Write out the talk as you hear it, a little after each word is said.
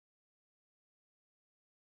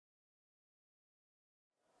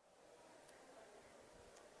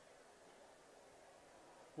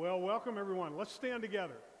Well, welcome everyone. Let's stand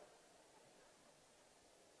together.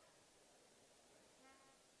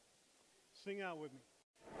 Sing out with me.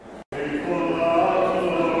 Faithful love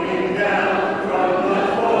flowing down from the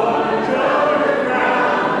forge of the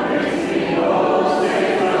ground, mixing all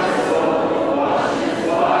save my soul, washes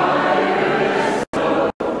white as snow.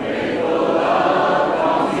 Faithful love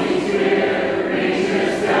calms each tear,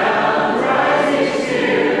 reaches down, rises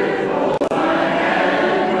sheer, holds my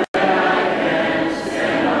hand when I can't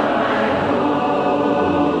stand on my own.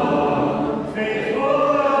 Faithful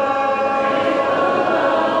love.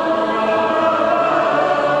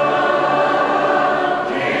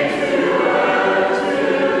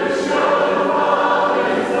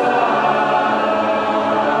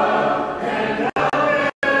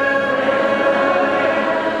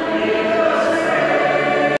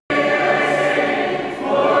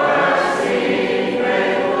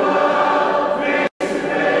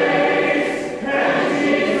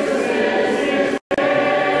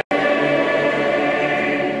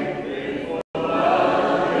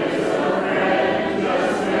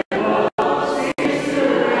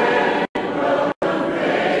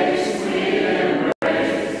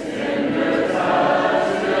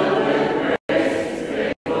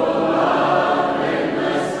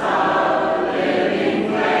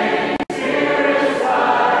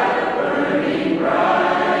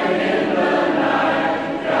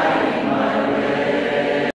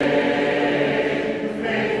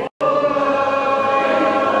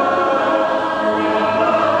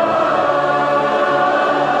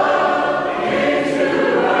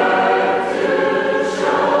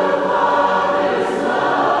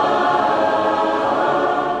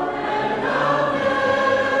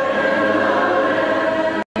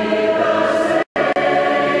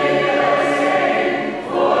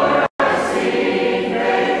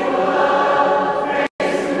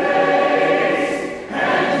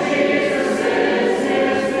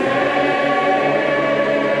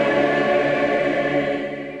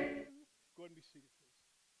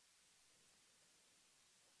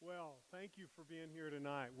 Well, thank you for being here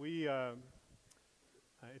tonight.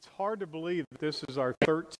 It's hard to believe that this is our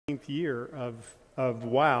 13th year of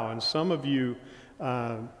WOW, and some of you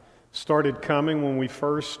started coming when we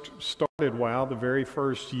first started WOW, the very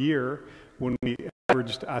first year, when we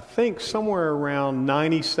averaged, I think, somewhere around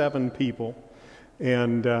 97 people,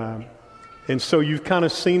 and so you've kind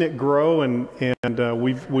of seen it grow, and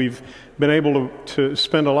we've been able to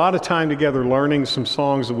spend a lot of time together learning some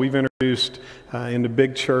songs that we've introduced into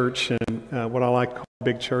Big Church, and what I like to call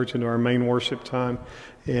Big Church, into our main worship time,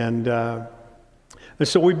 and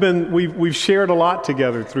so we've shared a lot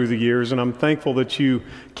together through the years, and I'm thankful that you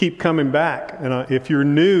keep coming back. And if you're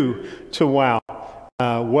new to WOW,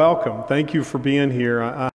 welcome. Thank you for being here.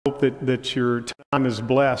 I hope that your time is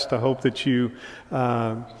blessed. I hope that you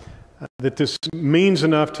that this means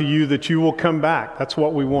enough to you that you will come back. That's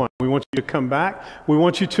what we want. We want you to come back. We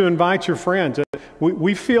want you to invite your friends.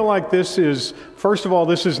 We feel like this is, first of all,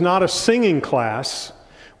 this is not a singing class.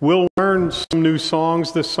 We'll learn some new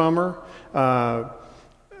songs this summer, but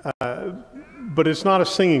it's not a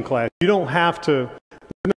singing class. You don't have to,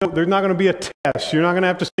 there's not going to be a test. You're not going to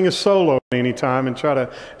have to sing a solo at any time and try to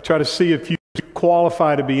see if you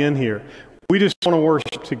qualify to be in here. We just want to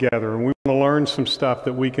worship together, and we want to learn some stuff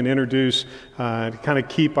that we can introduce to kind of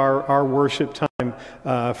keep our worship time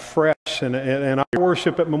fresh. And our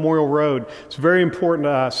worship at Memorial Road, it's very important to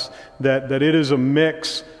us that it is a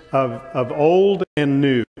mix of old and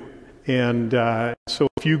new. And so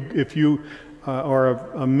if you are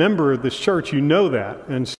a member of this church, you know that.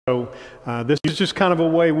 And so this is just kind of a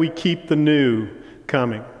way we keep the new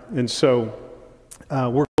coming. And so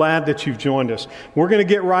we're glad that you've joined us. We're going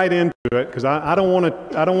to get right into it, because I don't want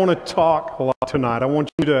to talk a lot tonight. I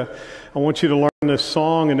want you to learn this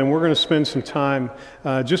song, and then we're going to spend some time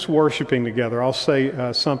just worshiping together. I'll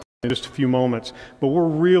say something in just a few moments, but we're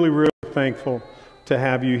really, really thankful to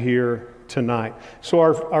have you here tonight. So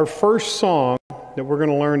our first song that we're going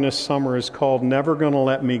to learn this summer is called "Never Gonna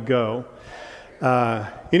Let Me Go."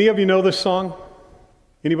 Any of you know this song?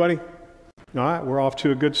 Anybody? All right, we're off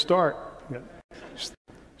to a good start.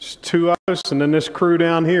 Just two of us, and then this crew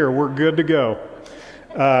down here. We're good to go.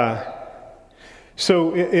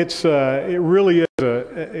 So it really is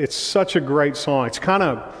it's such a great song. It's kind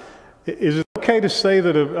of, is it okay to say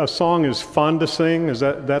that a song is fun to sing?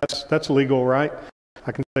 That's legal, right?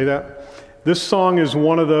 I can say that. This song is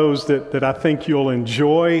one of those that I think you'll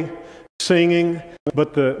enjoy singing,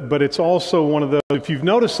 but it's also one of those, if you've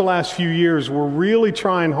noticed the last few years, we're really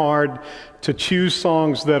trying hard to choose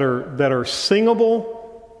songs that are singable,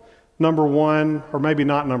 number one, or maybe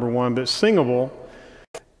not number one, but singable,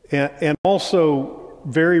 and also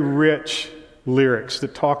very rich lyrics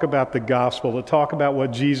that talk about the gospel, that talk about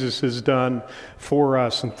what Jesus has done for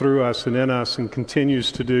us and through us and in us and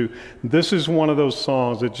continues to do. This is one of those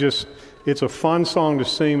songs that it's a fun song to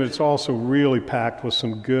sing, but it's also really packed with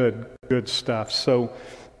some good stuff. So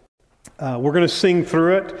we're going to sing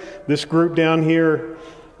through it. This group down here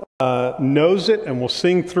knows it, and we'll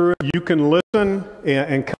sing through it. You can listen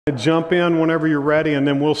and kind of jump in whenever you're ready, and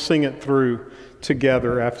then we'll sing it through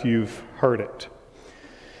together after you've heard it.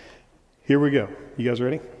 Here we go. You guys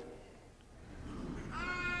ready?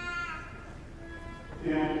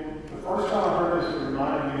 The first time I heard this, it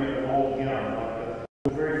reminded me of an old hymn. Like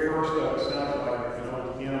the very first of it sounds like an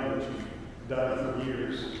old hymn that you've done for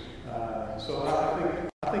years. So I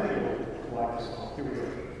think you'll like this song. Here we go.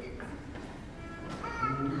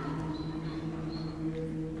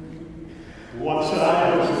 Once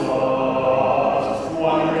I was lost,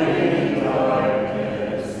 wandering in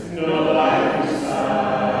darkness, no light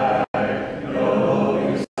beside, no hope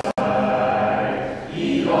inside.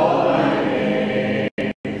 He called my name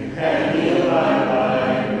and healed my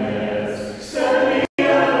blindness, set me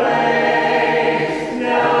ablaze.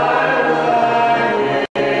 Now I run with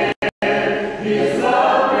His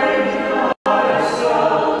love brings to heart and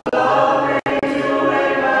soul. Love brings to away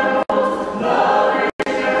my bones. Love brings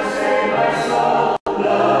to save my soul.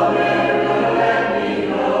 Love never gonna let me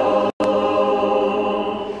go.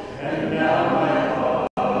 And now my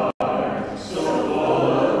heart, so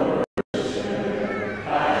full of worship, I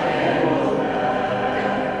can't hold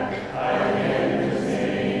back. I can't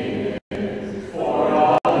contain it. For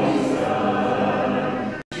all He's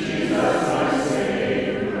done, Jesus my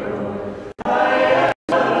Savior. I am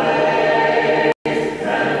amazed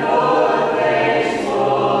and full of thanks,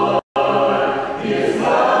 Lord. His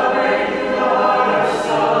love brings to the heart and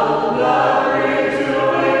soul. Love brings to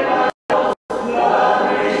away my bones. Love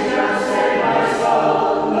brings to save my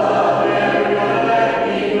soul. Love never gonna let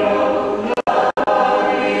me go. Love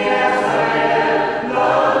me as I am.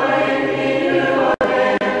 Love make me new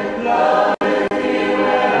again. Love lift me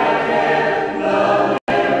when I can. Love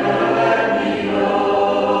never gonna let me go.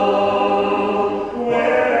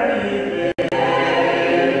 Where have you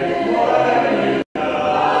been? What have you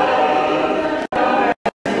done? Come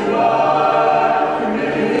as you are.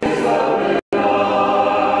 Committed His open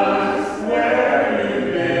arms. Where have you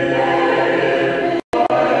been? What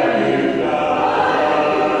have you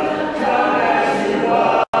done? Come as you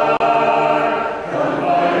are. Come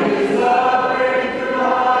by His love, bring to the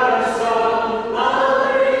heart and soul.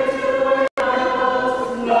 Love brings to away my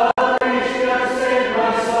bones. Love brings to save my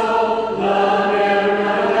soul. Love never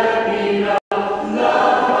gonna let me go.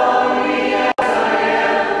 Love call me as I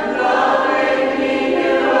am. Love make me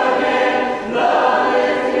new again. Love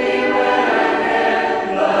lift me when I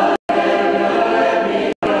can. Love never gonna let me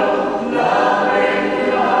go. Love brings to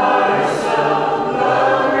the heart and soul.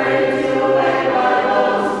 Love brings to away my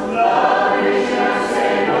bones. Love brings to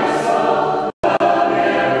save my soul. Love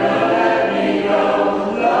never gonna let me go.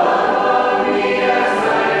 Love call me as I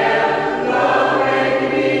am. Love make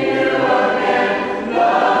me new again.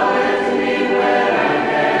 Love lift me when I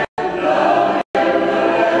can. Love never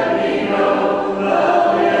gonna let me go.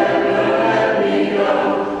 Love never gonna let me go.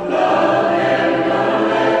 Love never gonna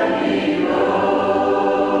let me go.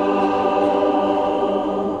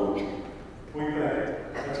 We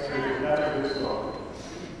think that's good. That's a good song.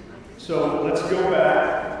 So let's go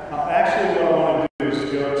back. Actually, what I want to do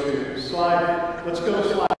is go to slide. Let's go to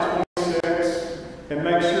slide 26 and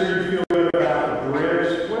make sure you feel good about the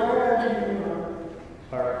bridge. Where have you been?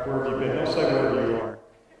 All right, where have you been? Don't say wherever you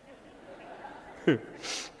are.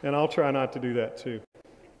 And I'll try not to do that too.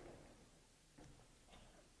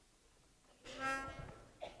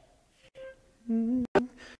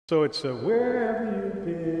 So it's where have you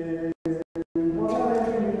been? What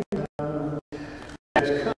have you done? As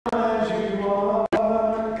come as you are,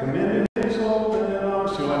 committed His open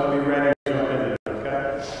arms. You'll have to be ready to jump in it,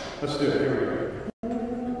 okay? Let's do it. Here we go.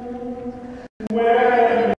 Where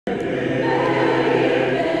have you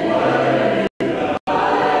been? What have you done?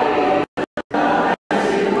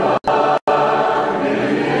 As you are,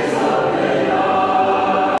 committed His open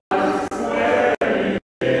arms. Where have you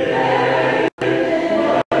been?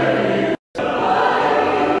 What have you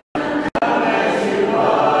done?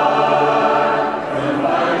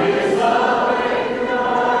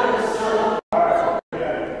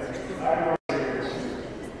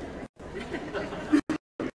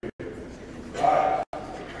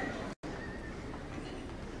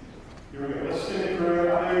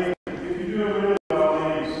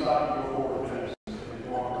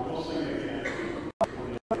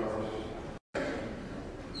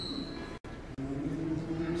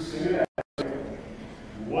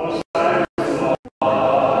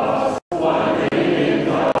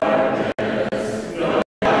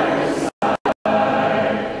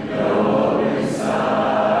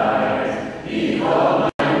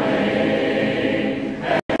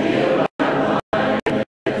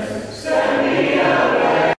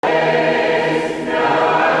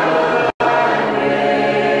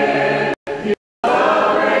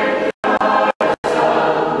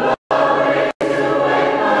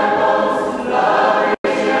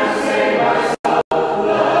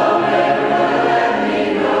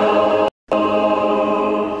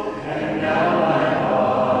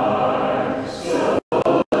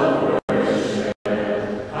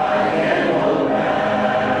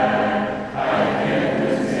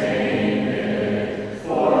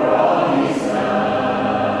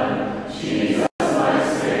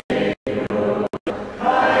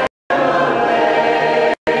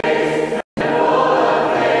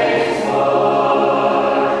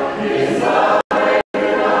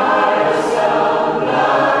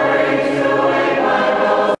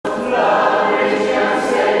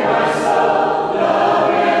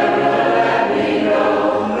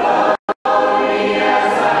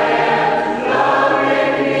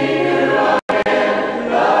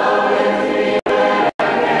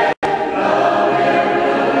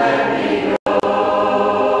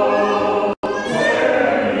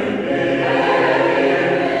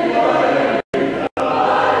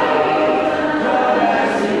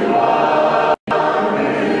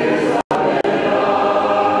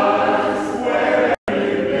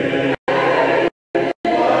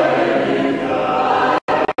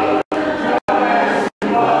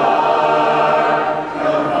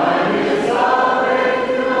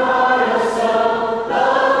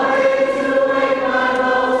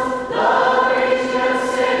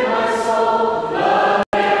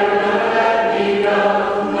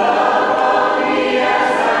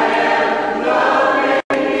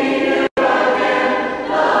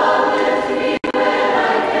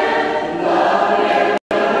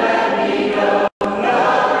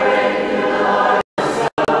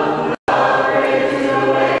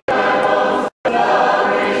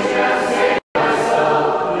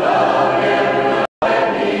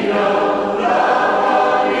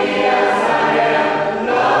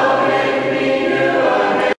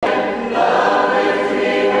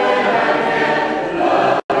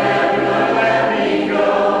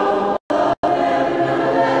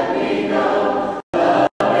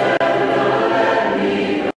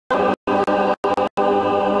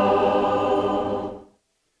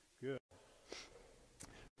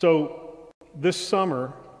 So this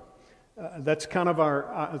summer, that's kind of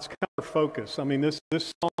our focus. I mean, this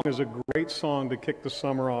song is a great song to kick the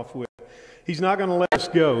summer off with. He's not going to let us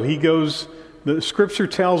go. The Scripture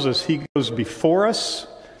tells us He goes before us,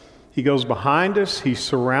 He goes behind us, He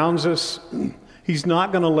surrounds us. He's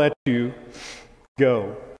not going to let you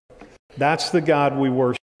go. That's the God we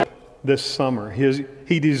worship this summer.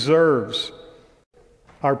 He deserves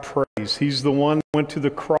our praise. He's the one who went to the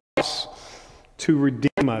cross to redeem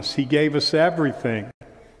us. He gave us everything.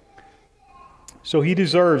 So He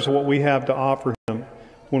deserves what we have to offer Him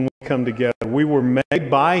when we come together. We were made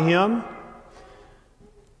by Him,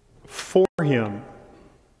 for Him.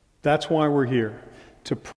 That's why we're here,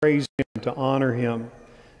 to praise Him, to honor Him,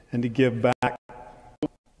 and to give back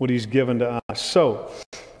what He's given to us. So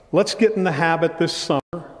let's get in the habit this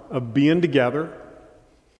summer of being together,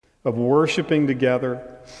 of worshiping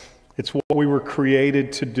together. It's what we were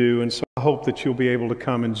created to do, and so I hope that you'll be able to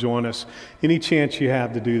come and join us any chance you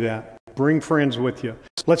have to do that. Bring friends with you.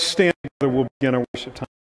 Let's stand together. We'll begin our worship time.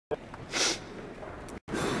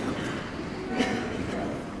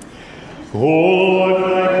 Oh, Lord, my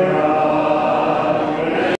God.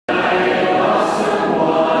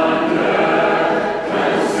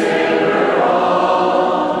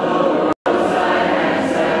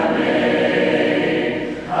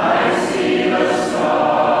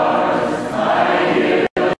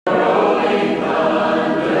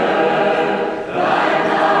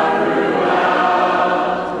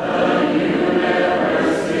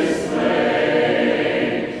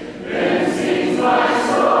 My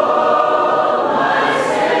soul,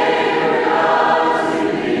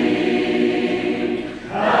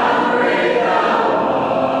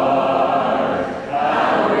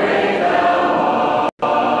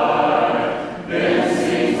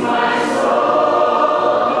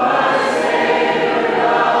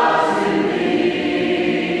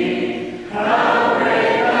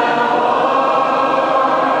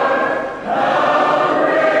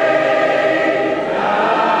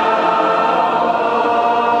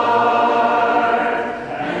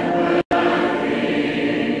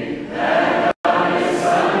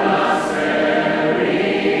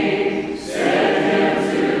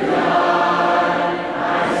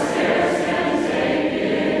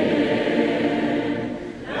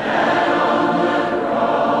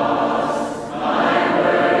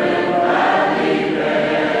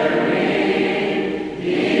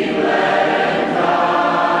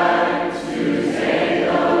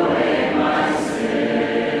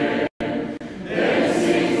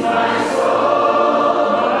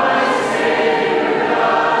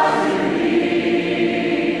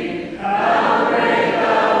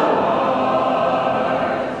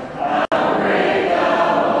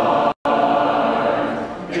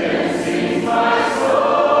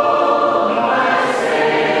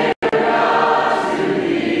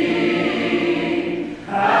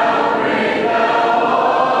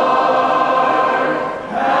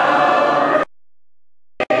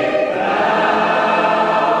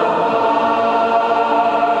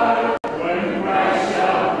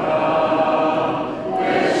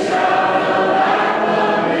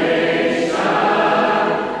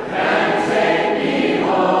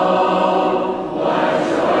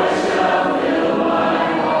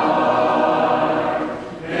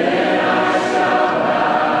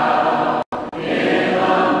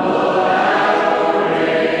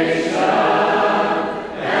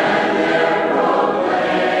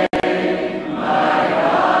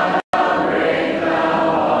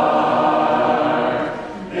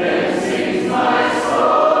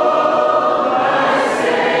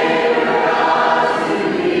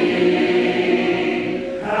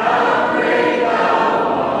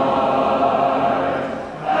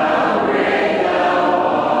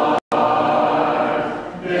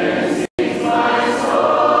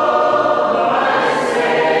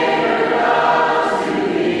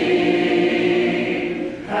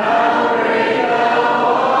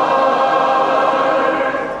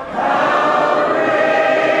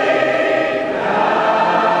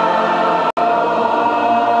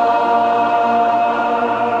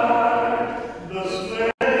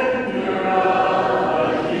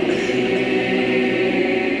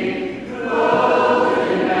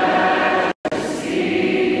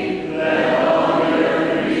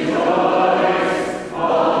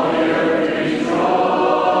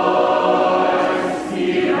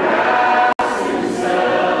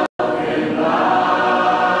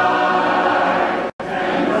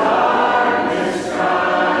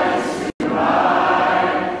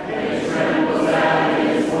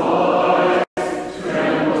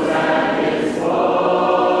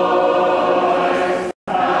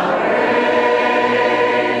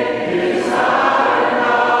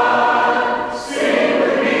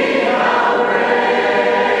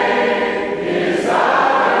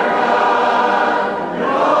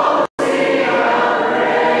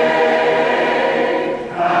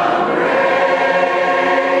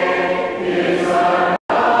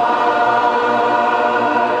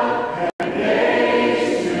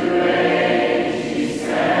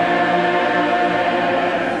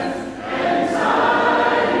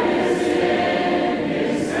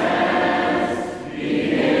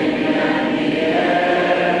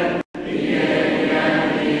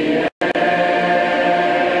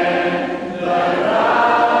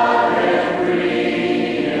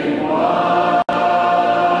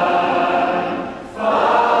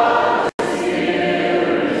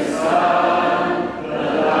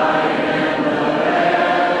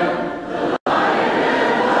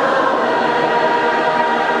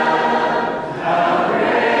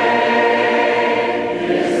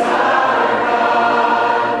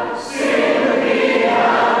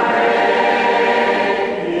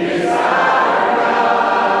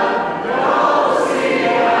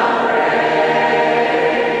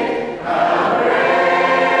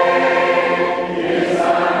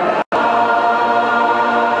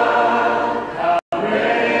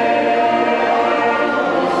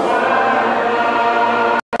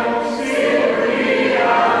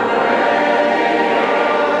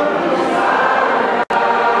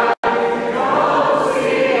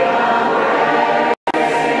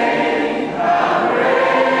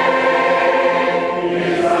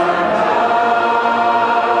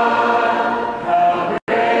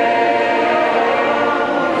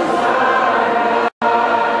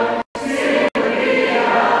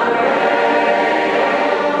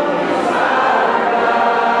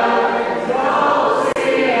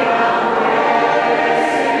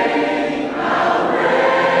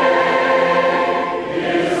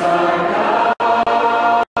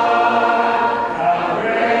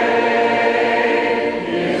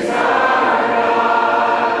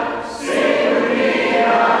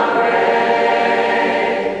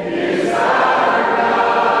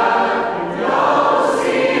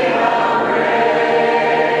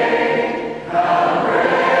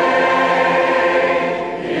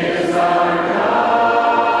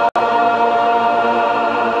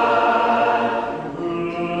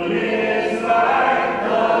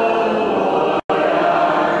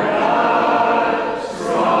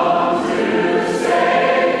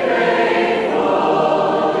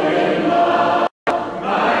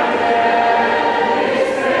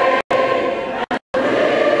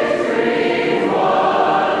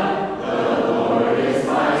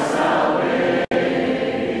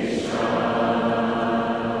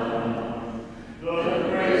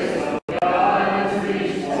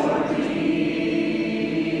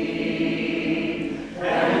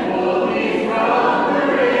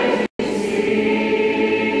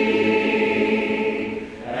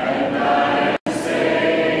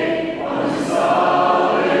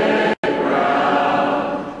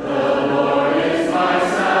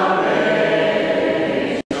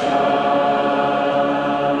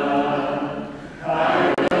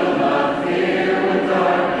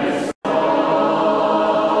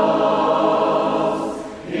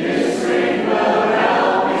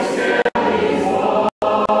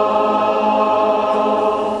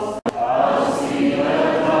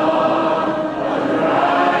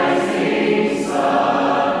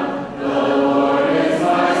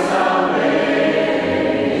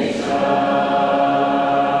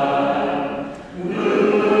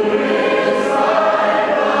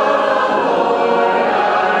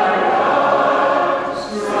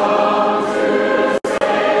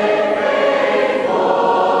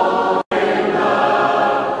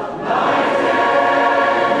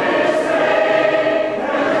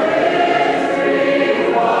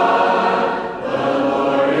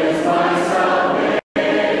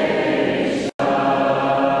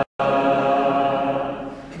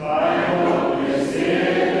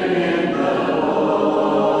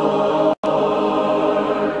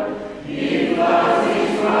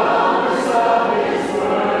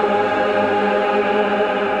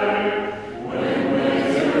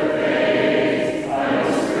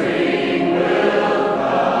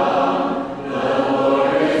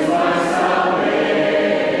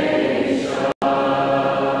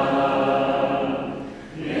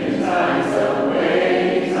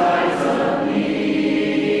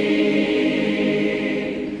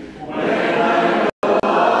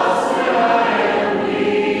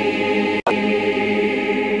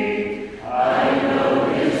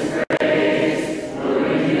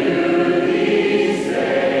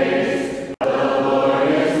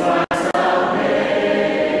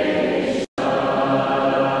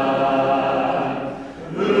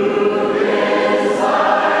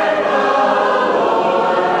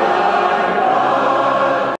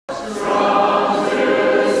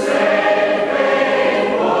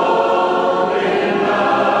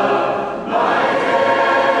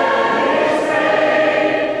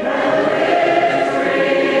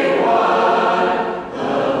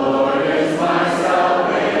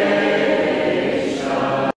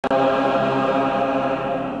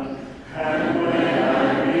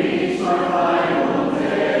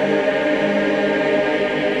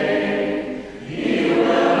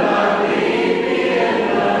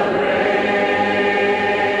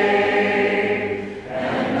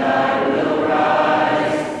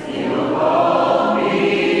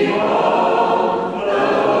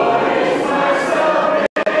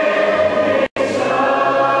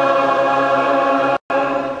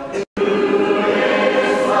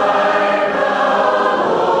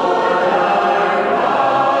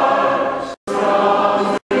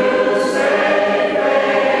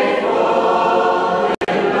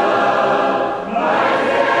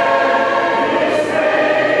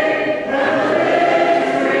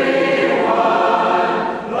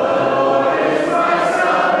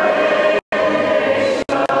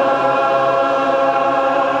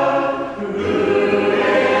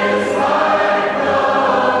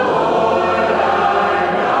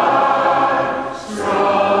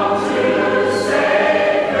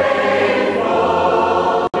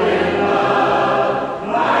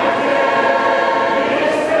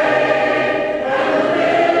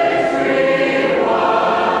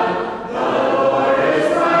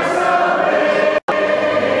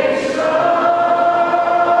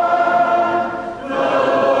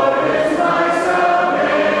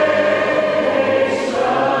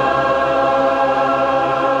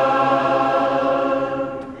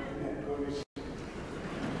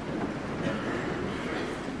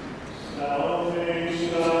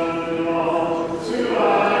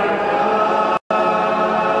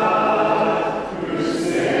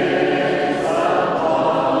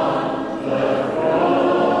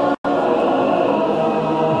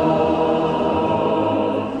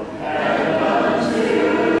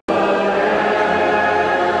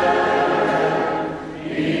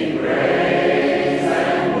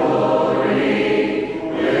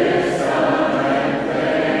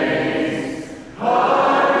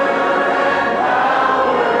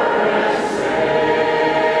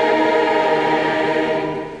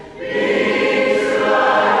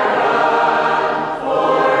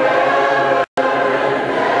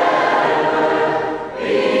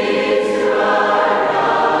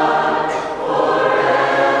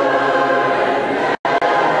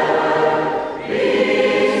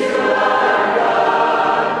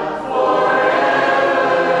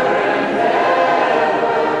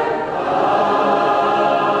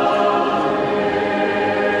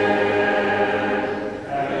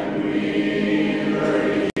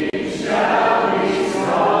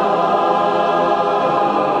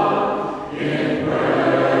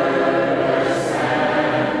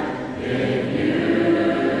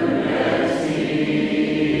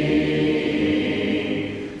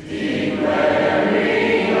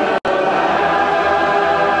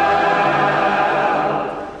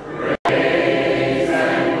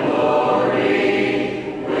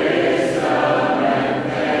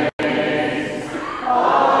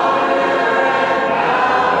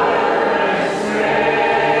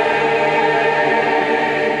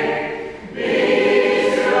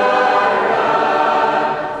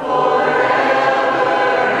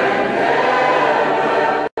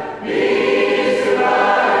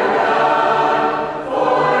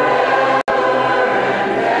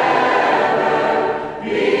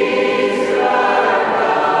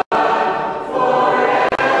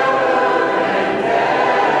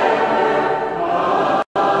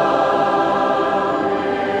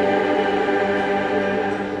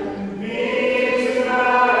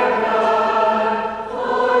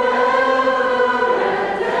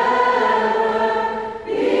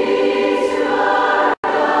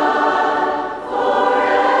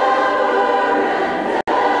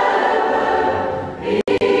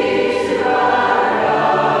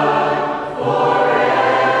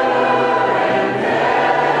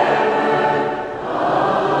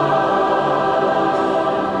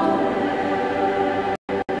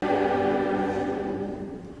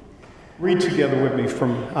 Read together with me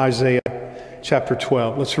from Isaiah chapter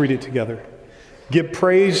 12. Let's read it together. Give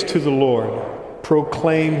praise to the Lord.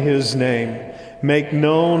 Proclaim his name. Make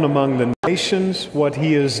known among the nations what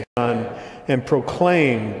he has done, and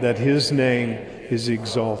proclaim that his name is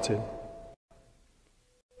exalted.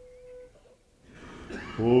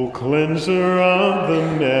 O cleanser of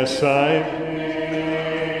the mess I made,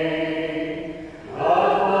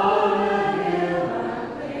 upon the hill my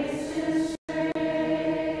place is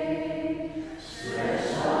laid,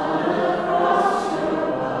 stretched on the cross your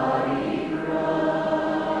body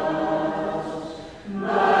crushed,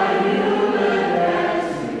 by human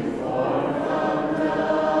hands you formed from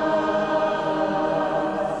dust.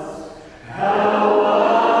 How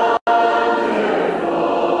wonderful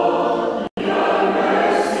your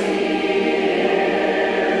mercy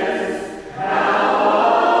is! How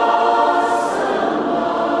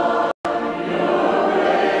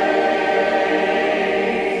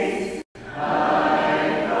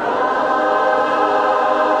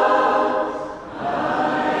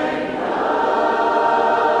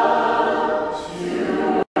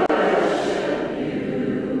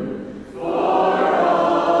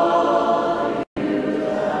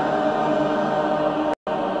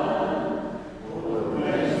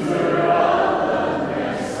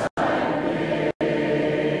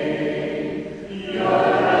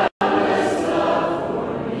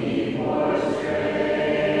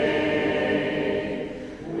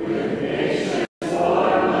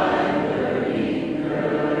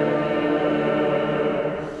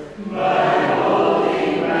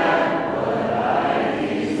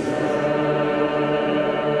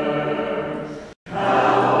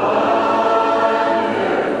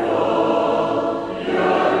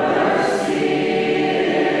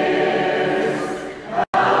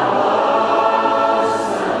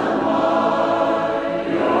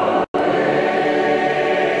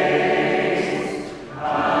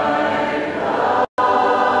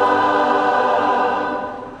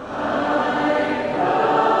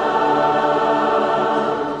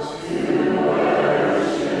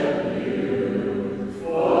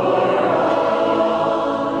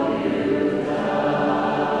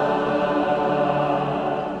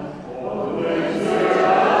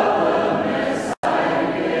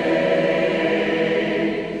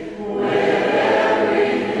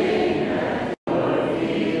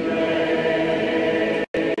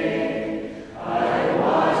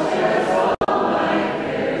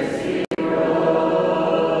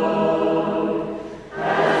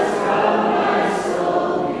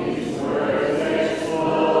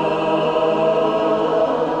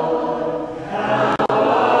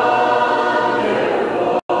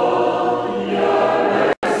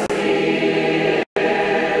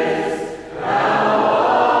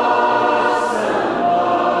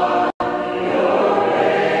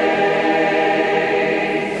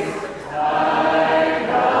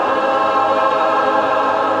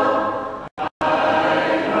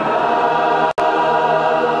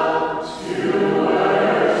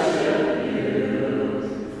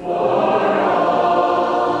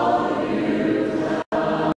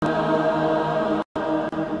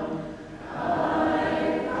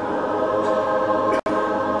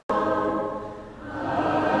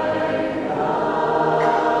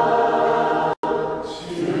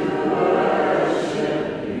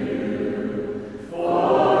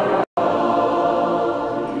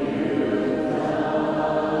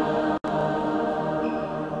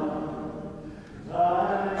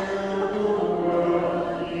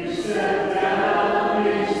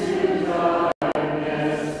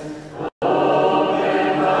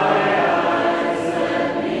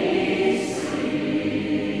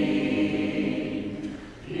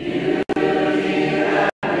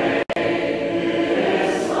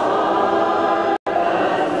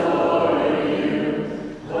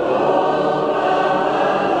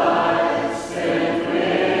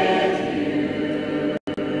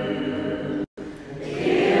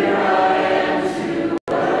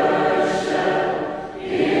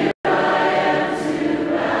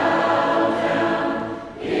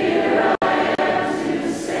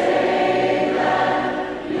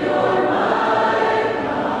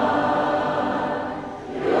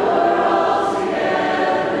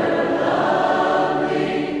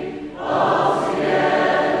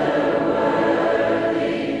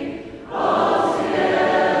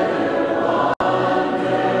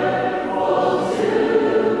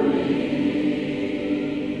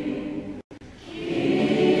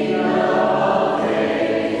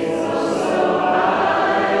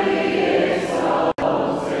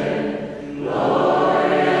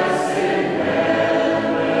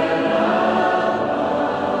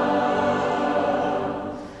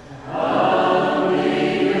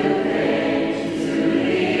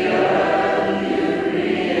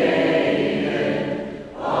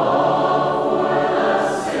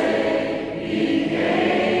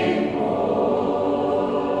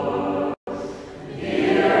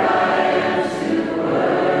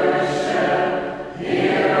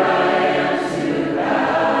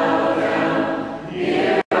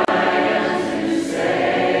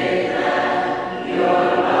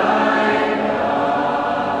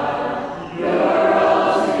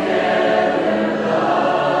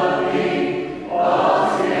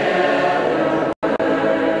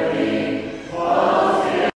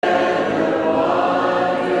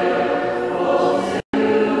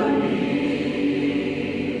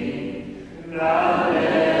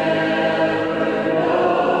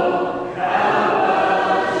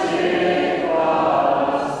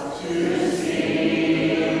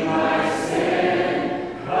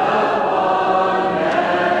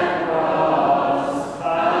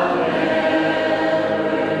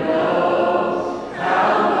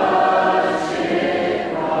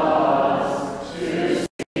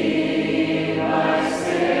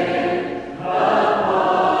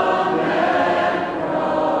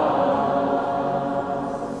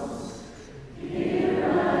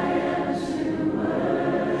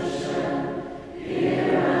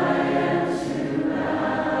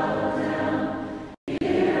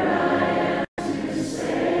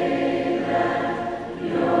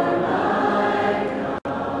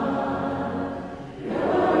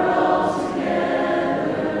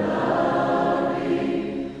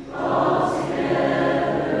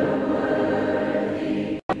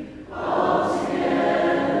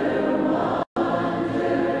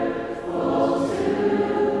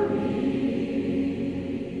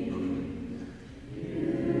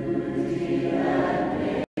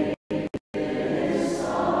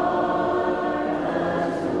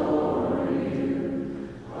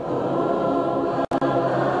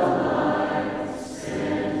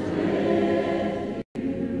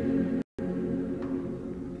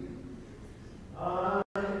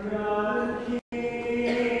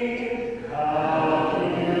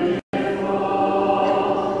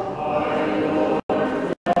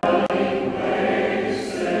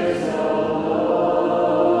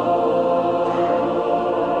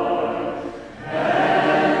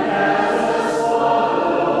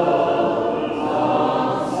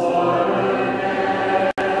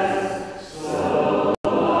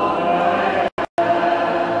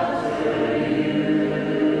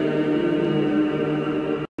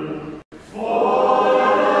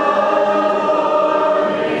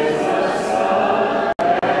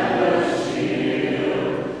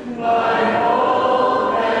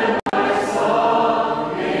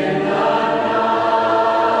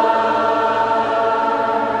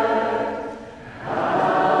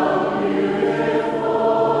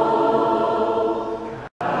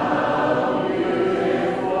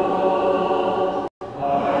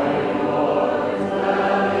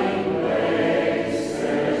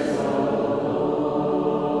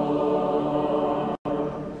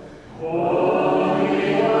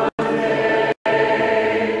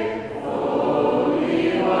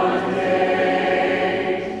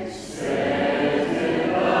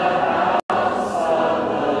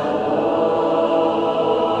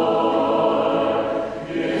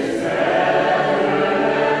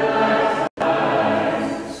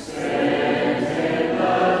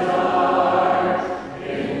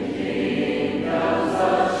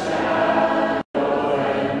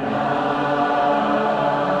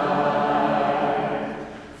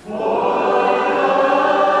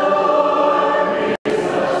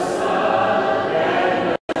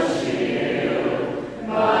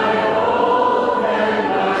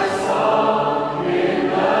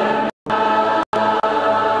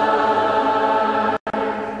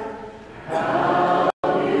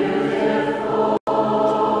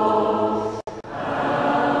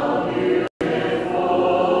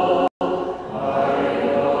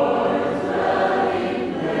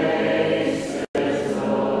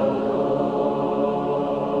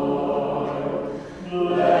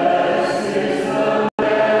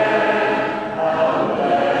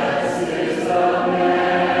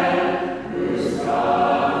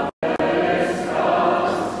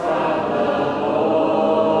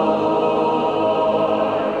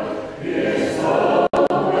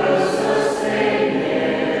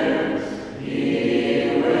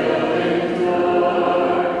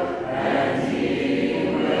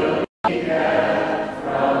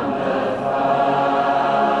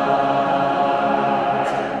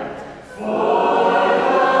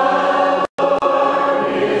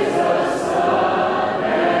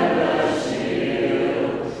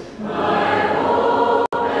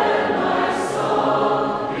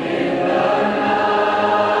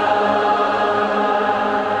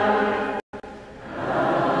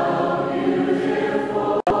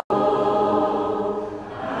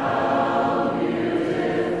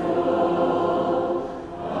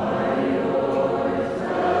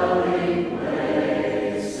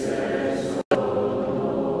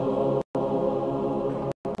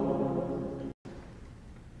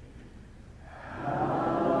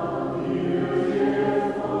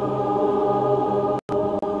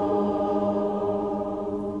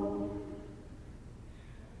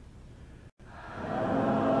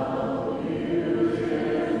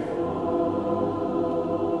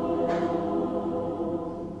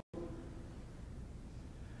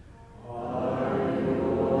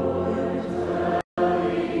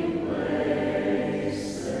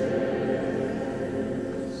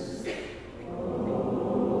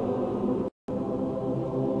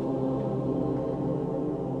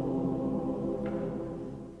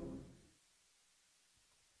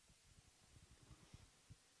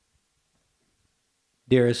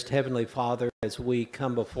Dearest Heavenly Father, as we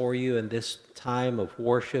come before you in this time of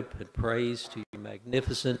worship and praise to your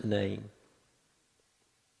magnificent name,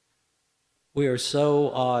 we are so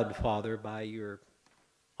awed, Father, by your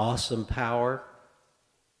awesome power,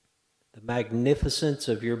 the magnificence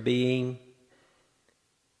of your being,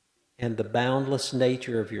 and the boundless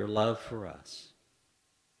nature of your love for us.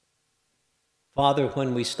 Father,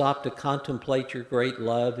 when we stop to contemplate your great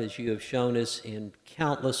love as you have shown us in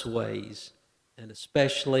countless ways, and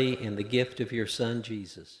especially in the gift of your Son,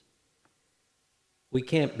 Jesus, we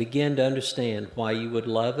can't begin to understand why you would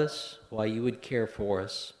love us, why you would care for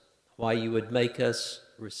us, why you would make us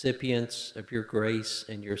recipients of your grace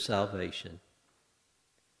and your salvation.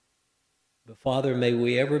 But Father, may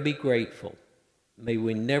we ever be grateful. May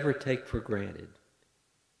we never take for granted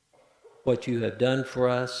what you have done for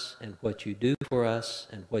us and what you do for us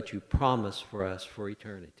and what you promise for us for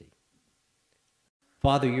eternity.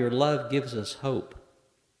 Father, your love gives us hope.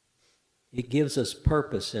 It gives us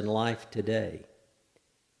purpose in life today.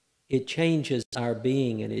 It changes our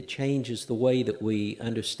being, and it changes the way that we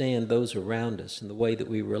understand those around us and the way that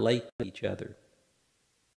we relate to each other.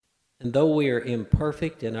 And though we are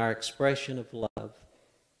imperfect in our expression of love,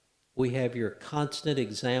 we have your constant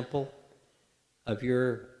example of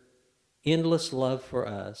your endless love for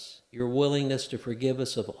us, your willingness to forgive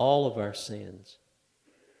us of all of our sins,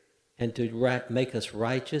 and to make us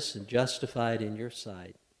righteous and justified in your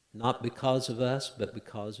sight, not because of us, but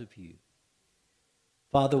because of you.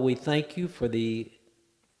 Father, we thank you for the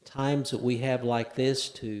times that we have like this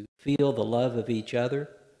to feel the love of each other,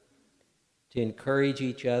 to encourage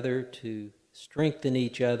each other, to strengthen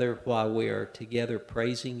each other while we are together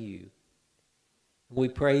praising you. We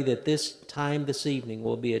pray that this time this evening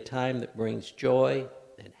will be a time that brings joy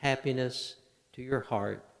and happiness to your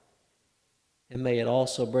heart. And may it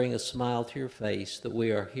also bring a smile to your face that we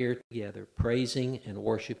are here together praising and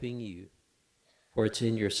worshiping you. For it's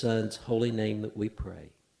in your Son's holy name that we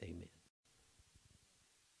pray. Amen.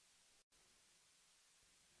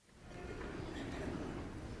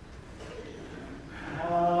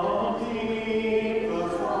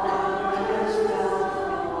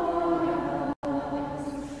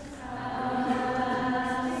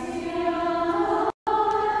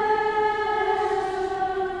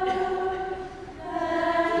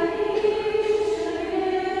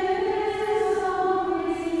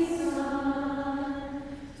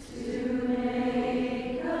 To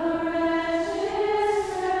make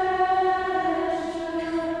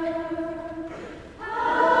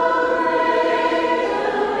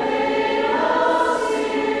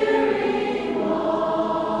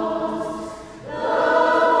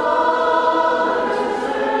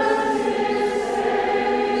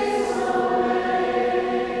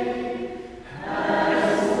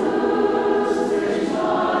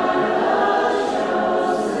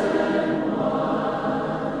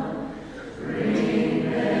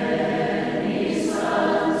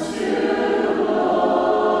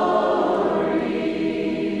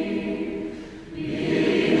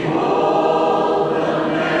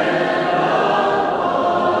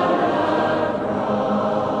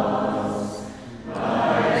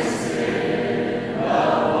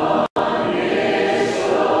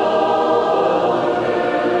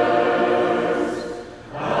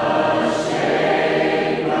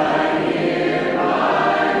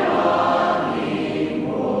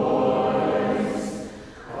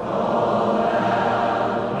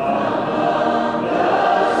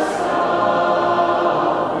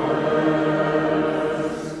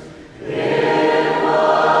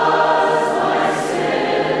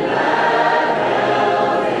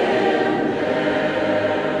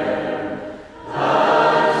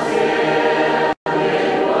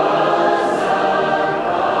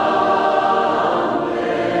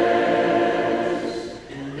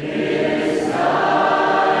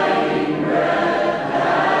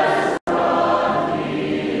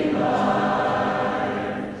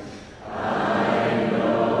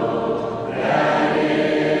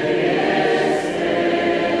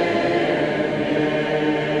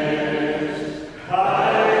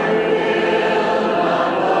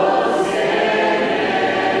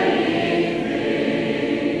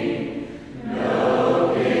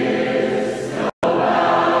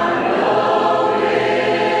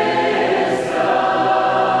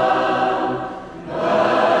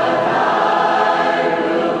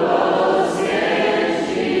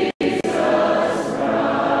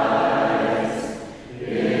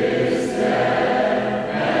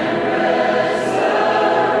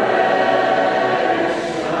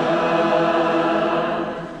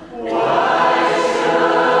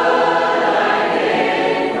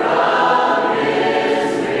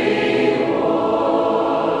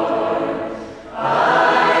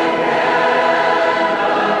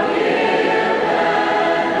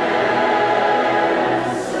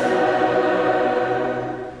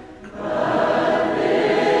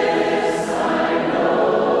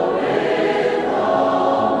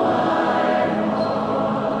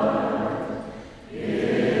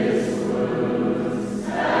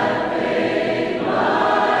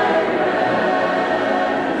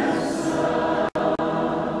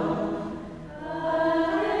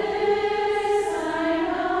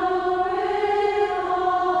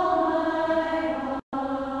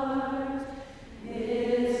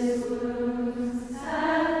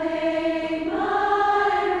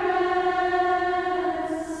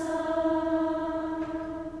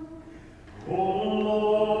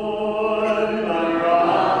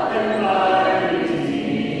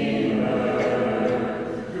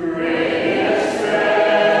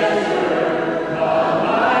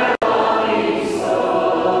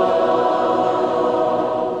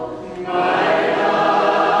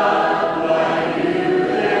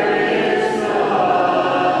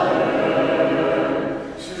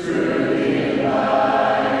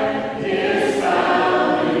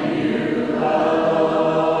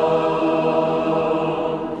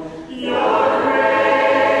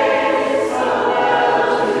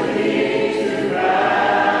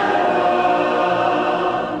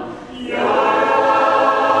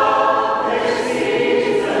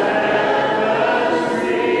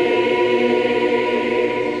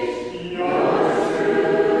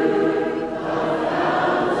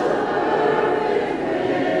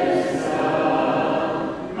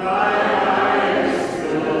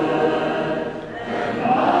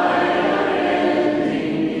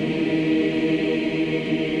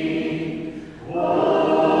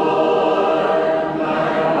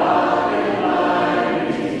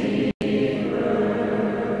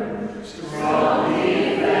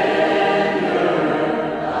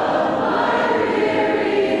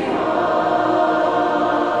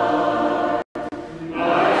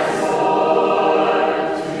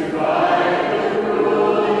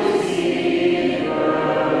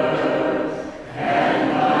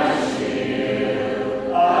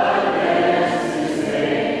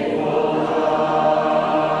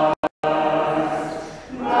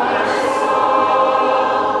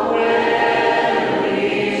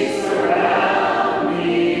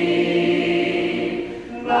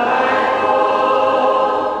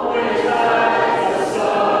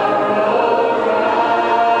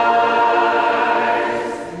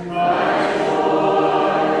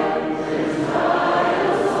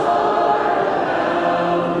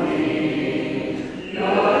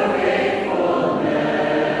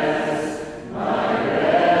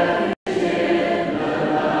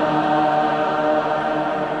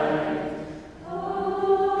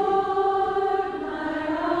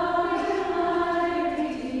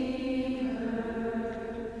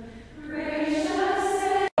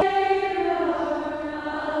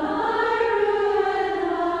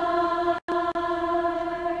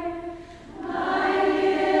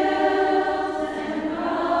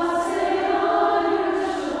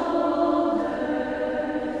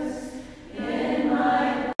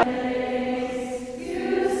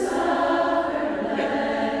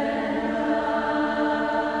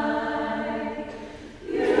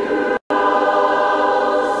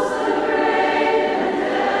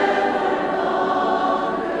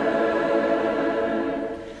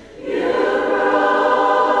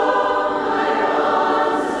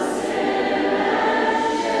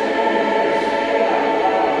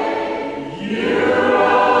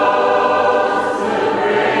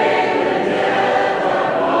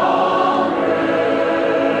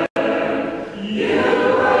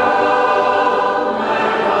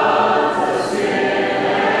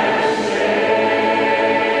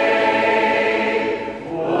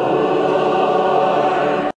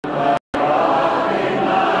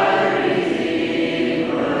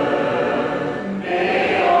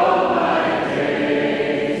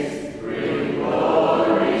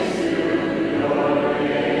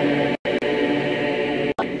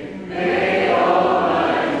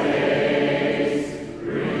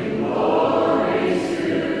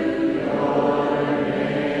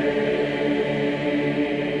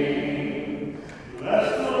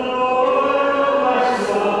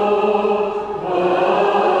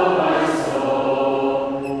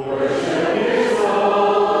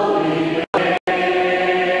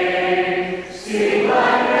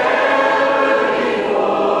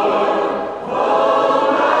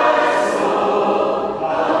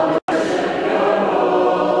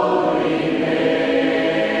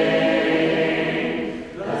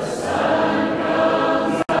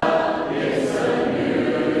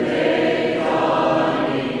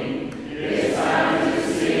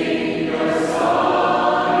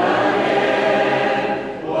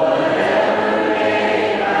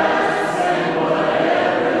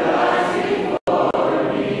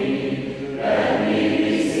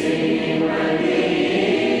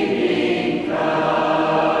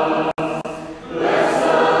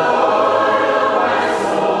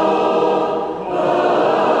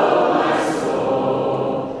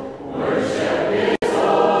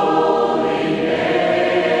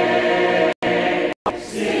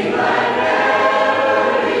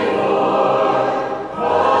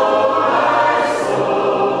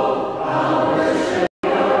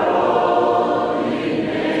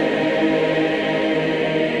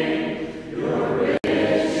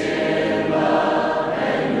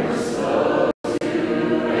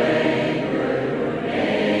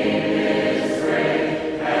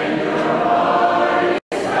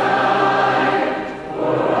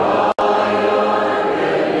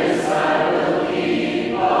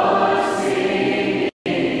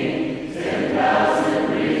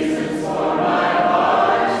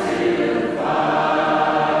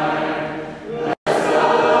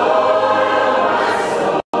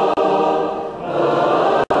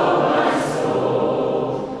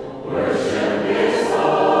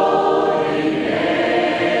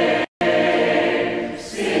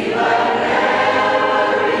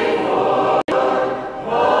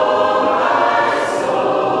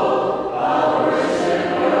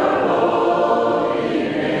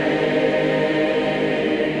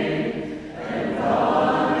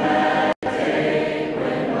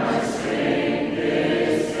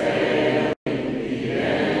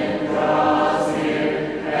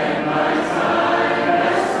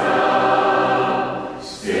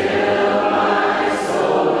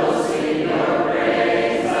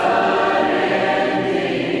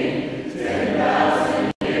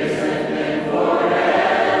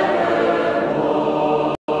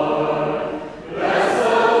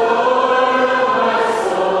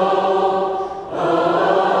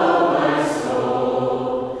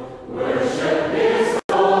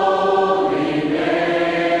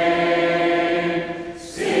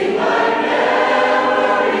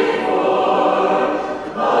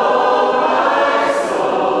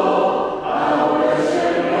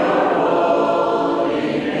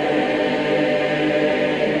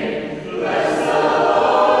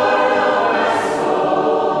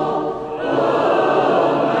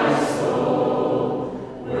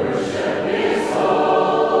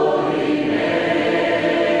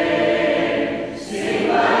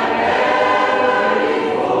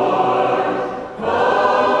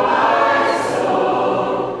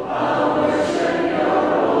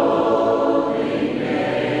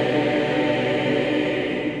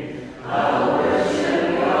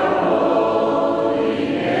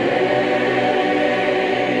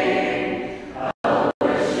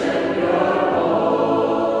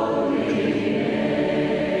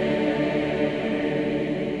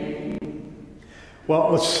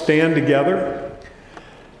Well, let's stand together.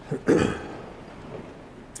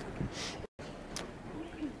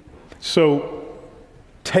 So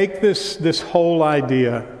take this whole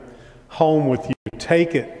idea home with you.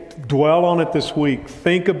 Take it. Dwell on it this week.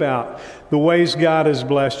 Think about the ways God has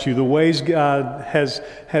blessed you, the ways God has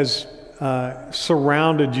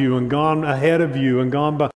surrounded you and gone ahead of you and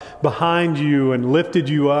gone behind you and lifted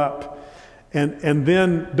you up. And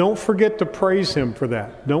then don't forget to praise Him for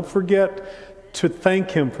that. Don't forget to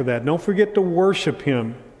thank Him for that. Don't forget to worship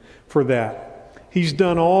Him for that. He's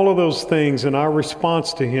done all of those things, and our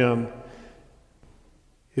response to Him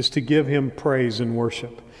is to give Him praise and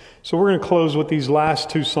worship. So we're going to close with these last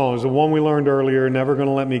two songs. The one we learned earlier, Never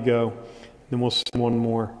Gonna Let Me Go. Then we'll sing one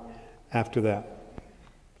more after that.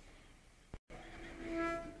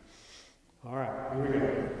 All right, here we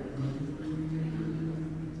go.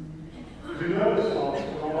 Do you know this song?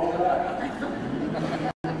 All that.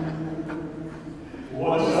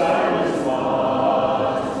 Once I was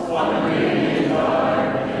lost, wandering in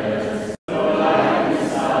darkness, no light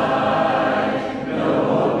inside, no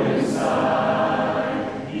hope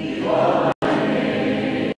inside. He called my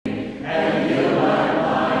name and healed my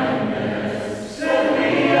blindness, set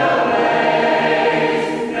me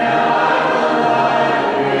ablaze. Now I know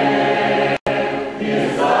my way.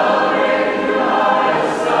 His love breaks through my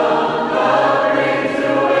soul, love brings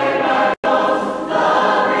away my bones,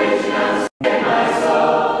 love reaching out, save my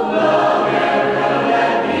soul, love never gonna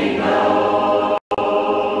let me go.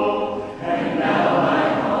 And now my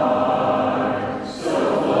heart, so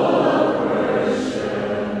full of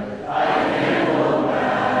worship, I can't hold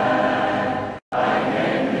back, I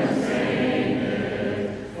can't contain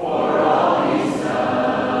it, for all He's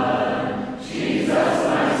done, Jesus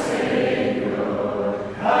my Savior.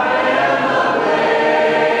 I am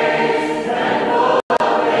amazed and full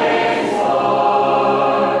of praise,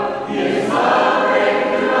 Lord. His love breaks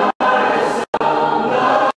through my soul,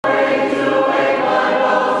 love brings away my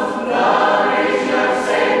bones, love reaches out,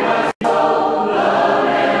 save my soul, love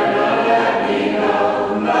never gonna let me go.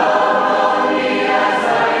 Love on me as I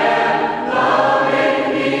am, love makes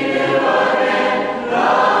me new again,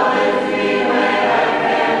 love lifts me when I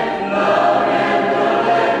can, love never gonna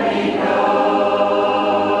let me go.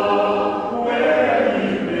 Where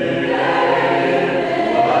you been?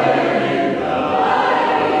 What have you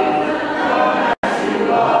done? Come as you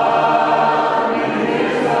are, in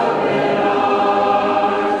His open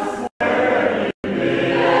arms. Where have you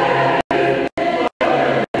been? What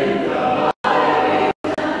have you done?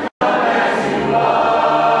 Come as you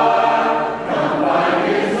are. Come find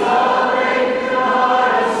His love, break through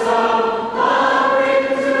heart and soul. Love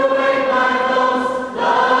brings away my bones.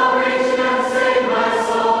 Love reaching out, save my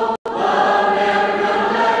soul. Love never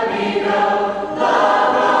gonna let me go.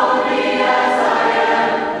 Love on me as I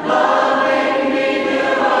am. Love makes me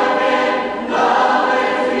new again. Love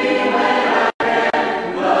lifts me when I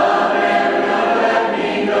can. Love never gonna let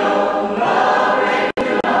me go. Love breaks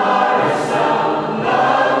through heart and soul.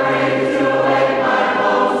 Love brings away my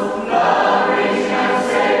bones. Love reaching out,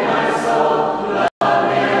 save my soul. Love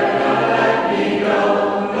never gonna let me go.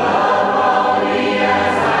 Love on me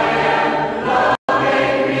as I am. Love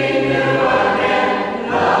makes me new again.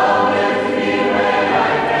 Love lifts me when I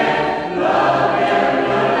can. Love never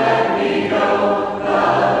gonna let me go.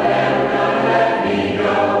 Love never gonna let me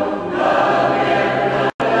go. Love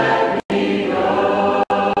never gonna let me go.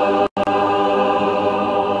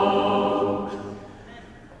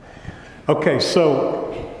 Okay,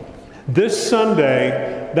 so this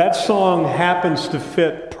Sunday, that song happens to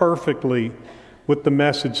fit perfectly with the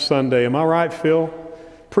message Sunday. Am I right, Phil?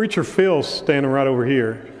 Preacher Phil's standing right over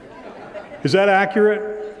here. Is that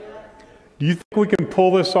accurate? Do you think we can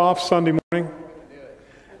pull this off Sunday morning?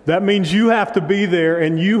 That means you have to be there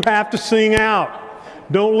and you have to sing out.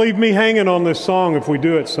 Don't leave me hanging on this song if we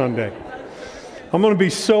do it Sunday. I'm going to be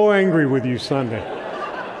so angry with you Sunday.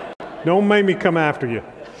 Don't make me come after you.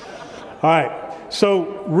 All right.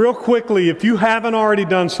 So real quickly, if you haven't already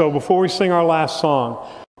done so, before we sing our last song,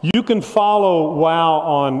 you can follow WOW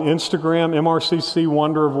on Instagram, MRCC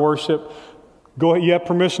Wonder of Worship. Go ahead, you have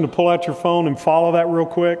permission to pull out your phone and follow that real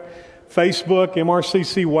quick. Facebook,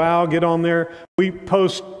 MRCC WOW, get on there. We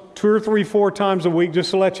post 2 or 3, 4 times a week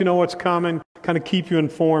just to let you know what's coming, kind of keep you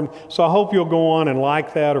informed. So I hope you'll go on and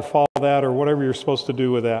like that or follow that or whatever you're supposed to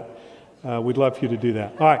do with that. We'd love for you to do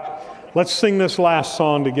that. All right, let's sing this last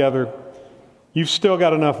song together. You've still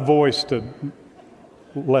got enough voice to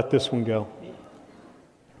let this one go.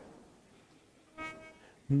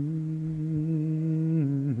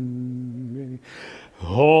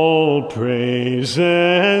 All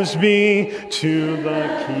praises be to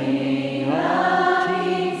the King of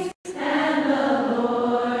Kings and the Lord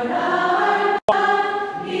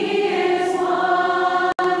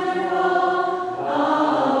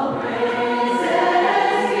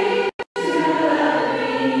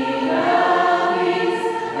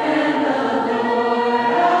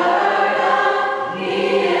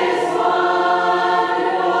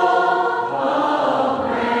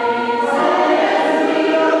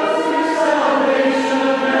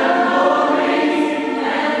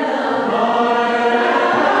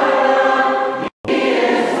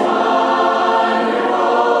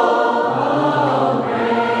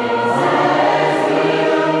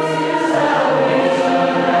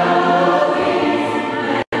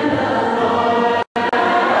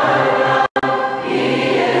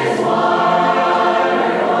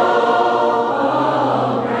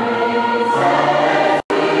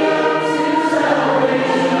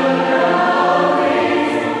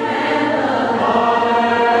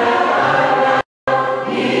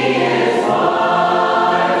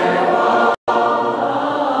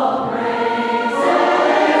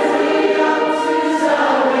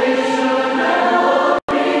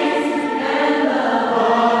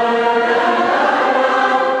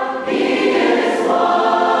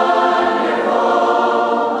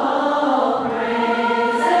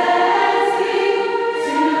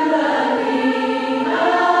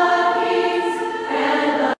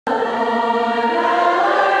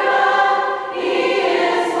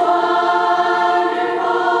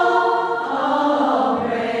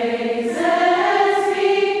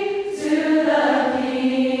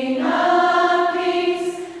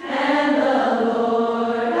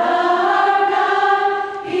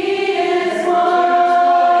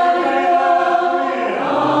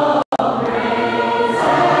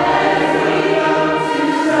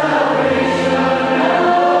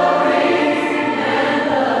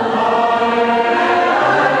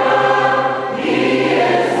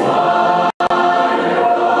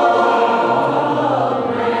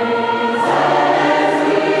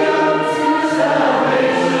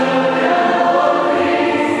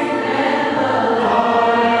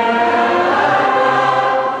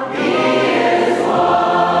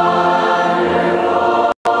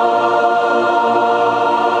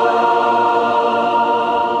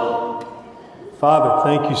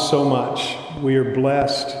thank you so much. We are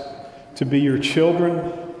blessed to be your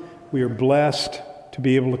children. We are blessed to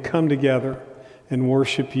be able to come together and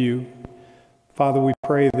worship you. Father, we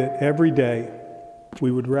pray that every day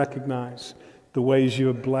we would recognize the ways you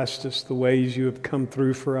have blessed us, the ways you have come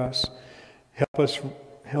through for us.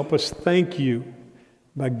 Help us thank you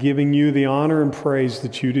by giving you the honor and praise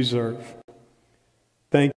that you deserve.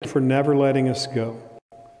 Thank you for never letting us go.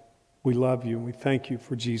 We love you and we thank you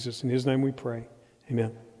for Jesus. In his name we pray.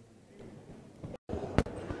 Amen.